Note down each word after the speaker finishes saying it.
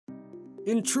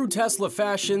In true Tesla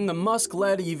fashion, the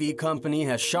Musk-led EV company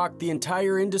has shocked the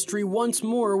entire industry once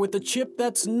more with a chip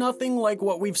that's nothing like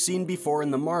what we've seen before in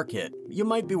the market. You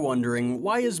might be wondering,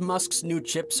 why is Musk's new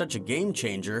chip such a game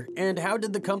changer, and how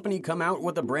did the company come out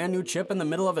with a brand new chip in the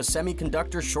middle of a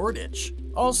semiconductor shortage?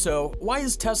 Also, why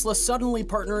is Tesla suddenly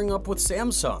partnering up with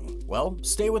Samsung? Well,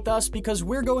 stay with us because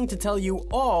we're going to tell you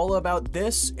all about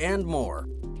this and more.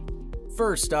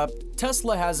 First up,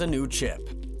 Tesla has a new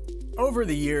chip. Over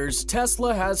the years,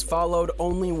 Tesla has followed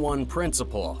only one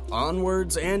principle,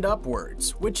 onwards and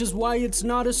upwards, which is why it's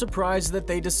not a surprise that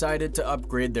they decided to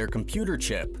upgrade their computer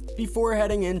chip. Before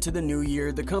heading into the new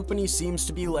year, the company seems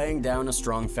to be laying down a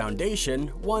strong foundation,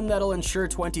 one that'll ensure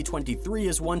 2023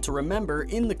 is one to remember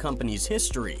in the company's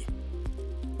history.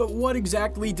 But what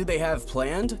exactly do they have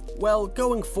planned? Well,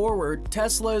 going forward,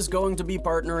 Tesla is going to be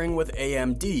partnering with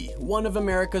AMD, one of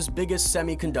America's biggest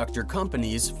semiconductor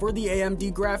companies, for the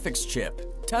AMD graphics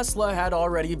chip. Tesla had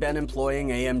already been employing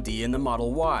AMD in the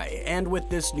Model Y, and with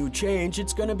this new change,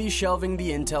 it's going to be shelving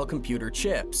the Intel computer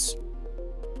chips.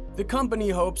 The company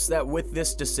hopes that with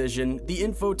this decision, the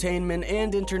infotainment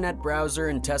and internet browser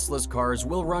in Tesla's cars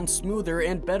will run smoother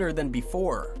and better than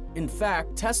before. In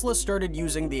fact, Tesla started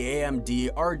using the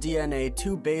AMD RDNA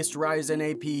 2-based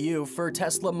Ryzen APU for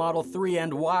Tesla Model 3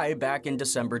 and Y back in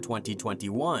December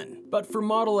 2021. But for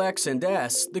Model X and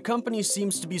S, the company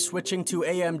seems to be switching to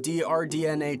AMD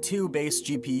RDNA 2-based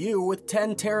GPU with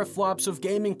 10 teraflops of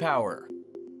gaming power.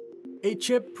 A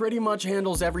chip pretty much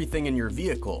handles everything in your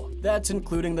vehicle. That's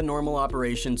including the normal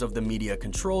operations of the media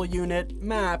control unit,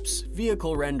 maps,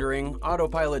 vehicle rendering,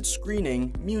 autopilot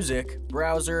screening, music,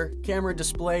 browser, camera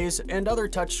displays, and other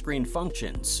touchscreen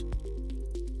functions.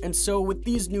 And so with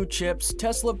these new chips,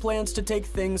 Tesla plans to take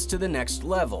things to the next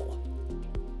level.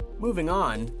 Moving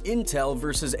on, Intel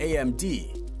versus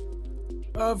AMD.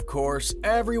 Of course,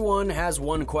 everyone has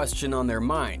one question on their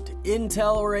mind.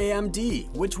 Intel or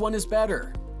AMD, which one is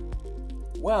better?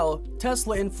 Well,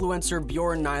 Tesla influencer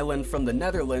Bjorn Nyland from the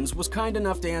Netherlands was kind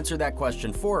enough to answer that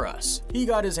question for us. He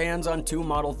got his hands on two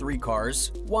Model 3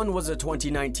 cars. One was a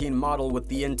 2019 model with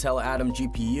the Intel Atom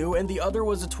GPU, and the other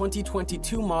was a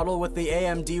 2022 model with the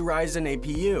AMD Ryzen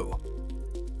APU.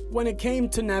 When it came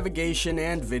to navigation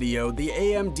and video, the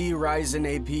AMD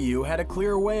Ryzen APU had a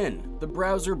clear win. The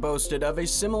browser boasted of a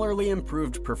similarly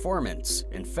improved performance.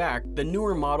 In fact, the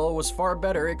newer model was far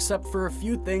better except for a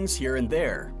few things here and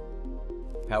there.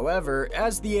 However,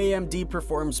 as the AMD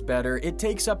performs better, it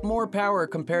takes up more power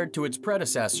compared to its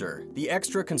predecessor. The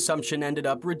extra consumption ended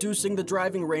up reducing the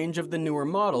driving range of the newer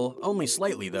model, only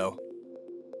slightly though.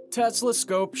 Tesla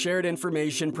Scope shared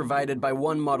information provided by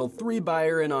one Model 3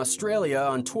 buyer in Australia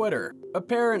on Twitter.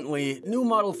 Apparently, new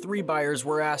Model 3 buyers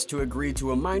were asked to agree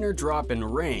to a minor drop in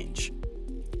range.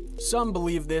 Some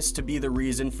believe this to be the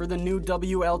reason for the new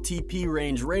WLTP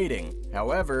range rating.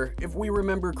 However, if we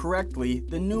remember correctly,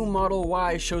 the new Model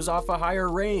Y shows off a higher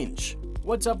range.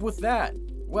 What's up with that?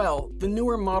 Well, the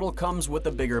newer model comes with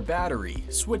a bigger battery,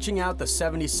 switching out the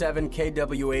 77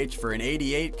 kWh for an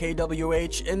 88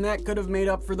 kWh, and that could have made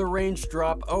up for the range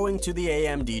drop owing to the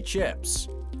AMD chips.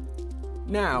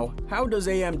 Now, how does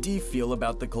AMD feel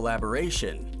about the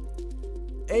collaboration?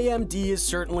 AMD is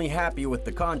certainly happy with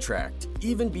the contract.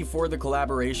 Even before the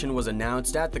collaboration was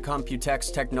announced at the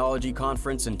Computex Technology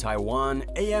Conference in Taiwan,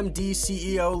 AMD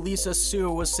CEO Lisa Su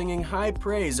was singing high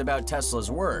praise about Tesla's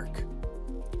work.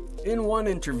 In one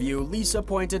interview, Lisa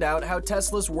pointed out how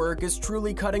Tesla's work is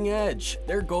truly cutting edge.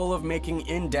 Their goal of making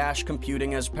in-dash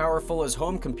computing as powerful as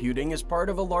home computing is part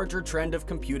of a larger trend of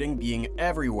computing being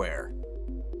everywhere.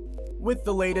 With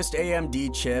the latest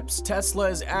AMD chips, Tesla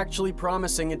is actually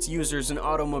promising its users an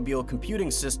automobile computing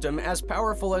system as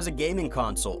powerful as a gaming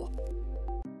console.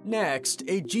 Next,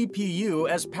 a GPU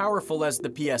as powerful as the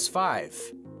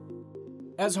PS5.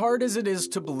 As hard as it is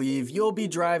to believe, you'll be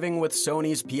driving with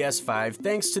Sony's PS5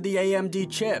 thanks to the AMD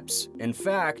chips. In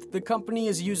fact, the company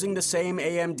is using the same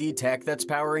AMD tech that's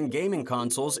powering gaming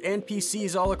consoles and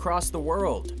PCs all across the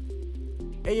world.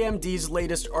 AMD's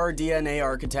latest RDNA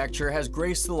architecture has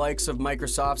graced the likes of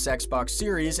Microsoft's Xbox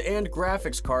Series and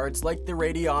graphics cards like the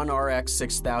Radeon RX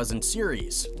 6000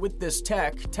 series. With this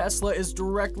tech, Tesla is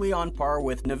directly on par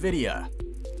with Nvidia.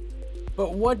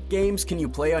 But what games can you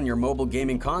play on your mobile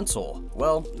gaming console?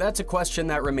 Well, that's a question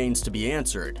that remains to be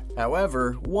answered.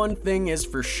 However, one thing is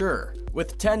for sure.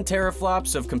 With 10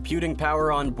 teraflops of computing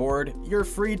power on board, you're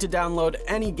free to download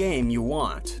any game you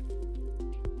want.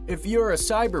 If you're a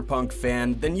Cyberpunk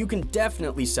fan, then you can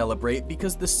definitely celebrate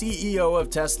because the CEO of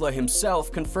Tesla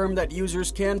himself confirmed that users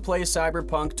can play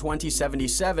Cyberpunk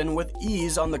 2077 with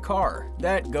ease on the car.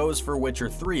 That goes for Witcher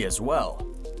 3 as well.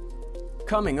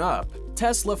 Coming up,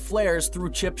 Tesla flares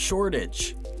through chip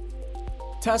shortage.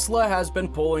 Tesla has been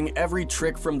pulling every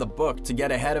trick from the book to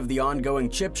get ahead of the ongoing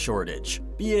chip shortage,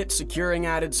 be it securing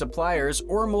added suppliers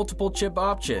or multiple chip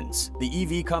options.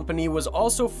 The EV company was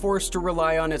also forced to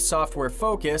rely on its software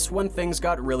focus when things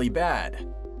got really bad.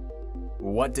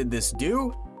 What did this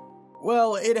do?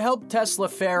 Well, it helped Tesla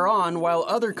fare on while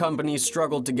other companies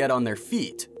struggled to get on their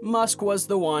feet. Musk was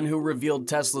the one who revealed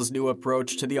Tesla's new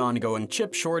approach to the ongoing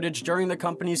chip shortage during the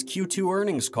company's Q2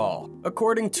 earnings call.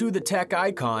 According to the tech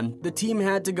icon, the team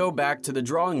had to go back to the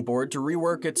drawing board to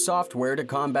rework its software to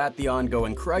combat the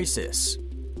ongoing crisis.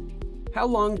 How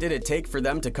long did it take for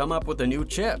them to come up with a new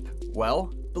chip?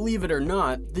 Well, believe it or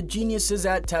not, the geniuses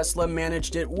at Tesla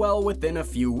managed it well within a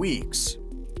few weeks.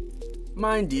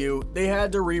 Mind you, they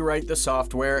had to rewrite the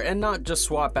software and not just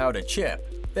swap out a chip.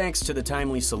 Thanks to the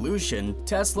timely solution,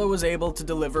 Tesla was able to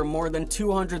deliver more than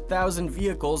 200,000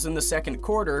 vehicles in the second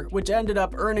quarter, which ended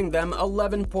up earning them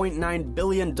 $11.9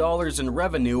 billion in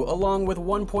revenue along with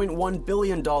 $1.1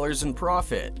 billion in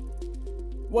profit.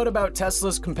 What about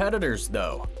Tesla's competitors,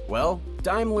 though? Well,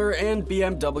 Daimler and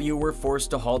BMW were forced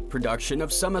to halt production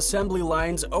of some assembly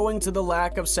lines owing to the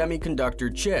lack of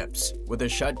semiconductor chips. With a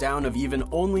shutdown of even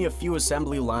only a few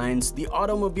assembly lines, the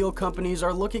automobile companies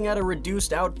are looking at a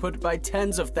reduced output by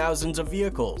tens of thousands of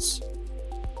vehicles.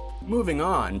 Moving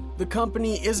on, the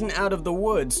company isn't out of the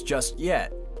woods just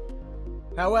yet.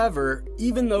 However,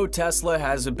 even though Tesla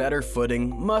has a better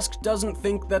footing, Musk doesn't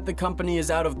think that the company is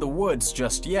out of the woods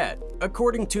just yet.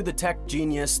 According to the tech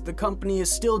genius, the company is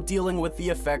still dealing with the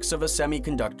effects of a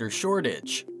semiconductor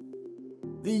shortage.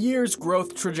 The year's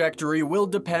growth trajectory will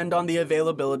depend on the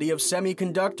availability of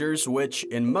semiconductors, which,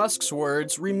 in Musk's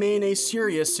words, remain a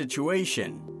serious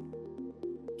situation.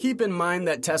 Keep in mind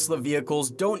that Tesla vehicles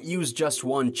don't use just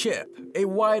one chip. A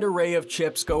wide array of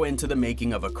chips go into the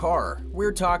making of a car.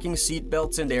 We're talking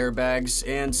seatbelts and airbags,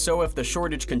 and so if the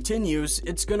shortage continues,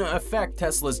 it's gonna affect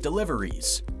Tesla's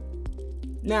deliveries.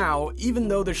 Now, even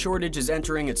though the shortage is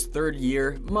entering its third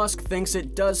year, Musk thinks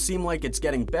it does seem like it's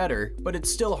getting better, but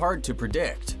it's still hard to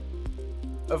predict.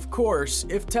 Of course,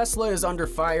 if Tesla is under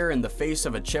fire in the face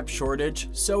of a chip shortage,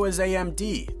 so is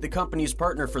AMD, the company's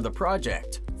partner for the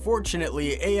project.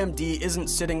 Fortunately, AMD isn't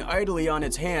sitting idly on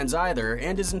its hands either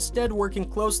and is instead working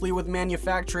closely with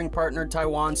manufacturing partner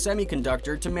Taiwan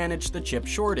Semiconductor to manage the chip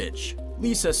shortage.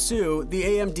 Lisa Su, the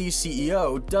AMD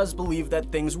CEO, does believe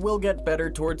that things will get better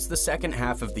towards the second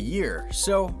half of the year,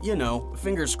 so,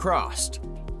 fingers crossed.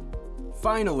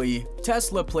 Finally,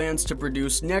 Tesla plans to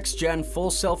produce next-gen full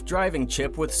self-driving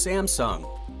chip with Samsung.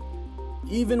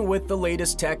 Even with the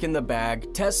latest tech in the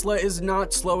bag, Tesla is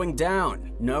not slowing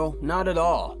down. No, not at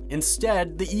all.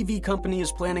 Instead, the EV company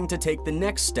is planning to take the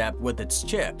next step with its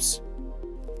chips.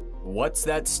 What's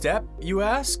that step, you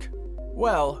ask?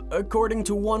 Well, according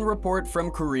to one report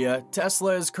from Korea,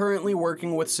 Tesla is currently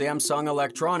working with Samsung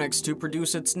Electronics to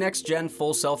produce its next-gen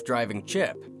full self-driving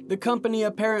chip. The company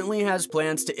apparently has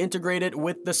plans to integrate it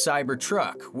with the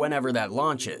Cybertruck whenever that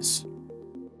launches.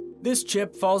 This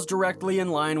chip falls directly in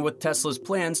line with Tesla's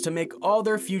plans to make all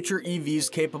their future EVs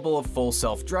capable of full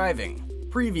self-driving.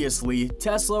 Previously,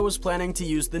 Tesla was planning to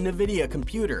use the NVIDIA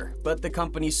computer, but the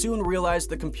company soon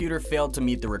realized the computer failed to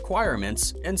meet the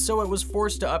requirements, and so it was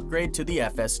forced to upgrade to the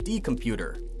FSD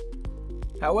computer.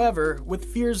 However,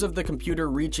 with fears of the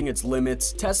computer reaching its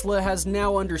limits, Tesla has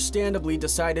now understandably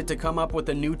decided to come up with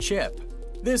a new chip.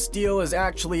 This deal is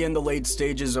actually in the late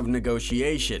stages of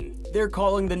negotiation. They're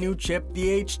calling the new chip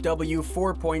the HW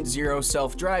 4.0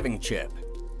 self-driving chip.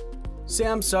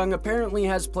 Samsung apparently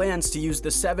has plans to use the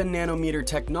 7nm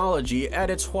technology at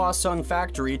its Hwaseong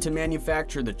factory to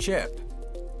manufacture the chip.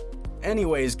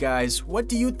 Anyways guys, what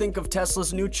do you think of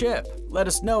Tesla's new chip? Let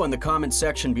us know in the comment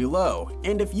section below,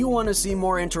 and if you want to see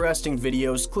more interesting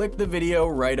videos, click the video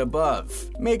right above.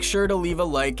 Make sure to leave a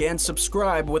like and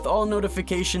subscribe with all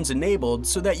notifications enabled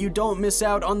so that you don't miss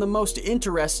out on the most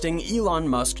interesting Elon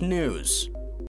Musk news.